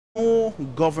no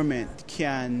government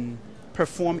can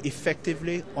perform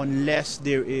effectively unless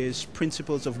there is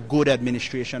principles of good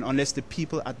administration, unless the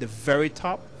people at the very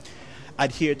top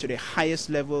adhere to the highest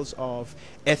levels of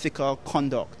ethical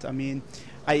conduct. I mean,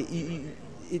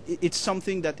 it's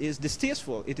something that is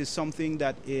distasteful. It is something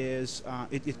that is,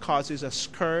 it causes a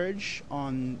scourge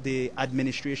on the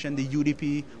administration, the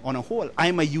UDP on a whole.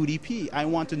 I'm a UDP. I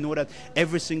want to know that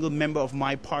every single member of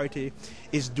my party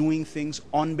is doing things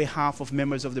on behalf of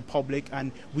members of the public,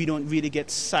 and we don't really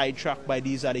get sidetracked by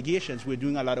these allegations. We're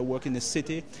doing a lot of work in the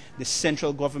city. The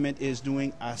central government is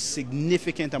doing a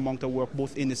significant amount of work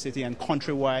both in the city and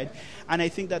countrywide. And I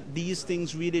think that these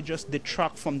things really just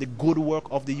detract from the good work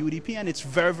of the UDP, and it's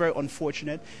very, very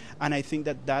unfortunate. And I think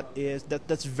that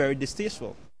that's very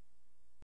distasteful.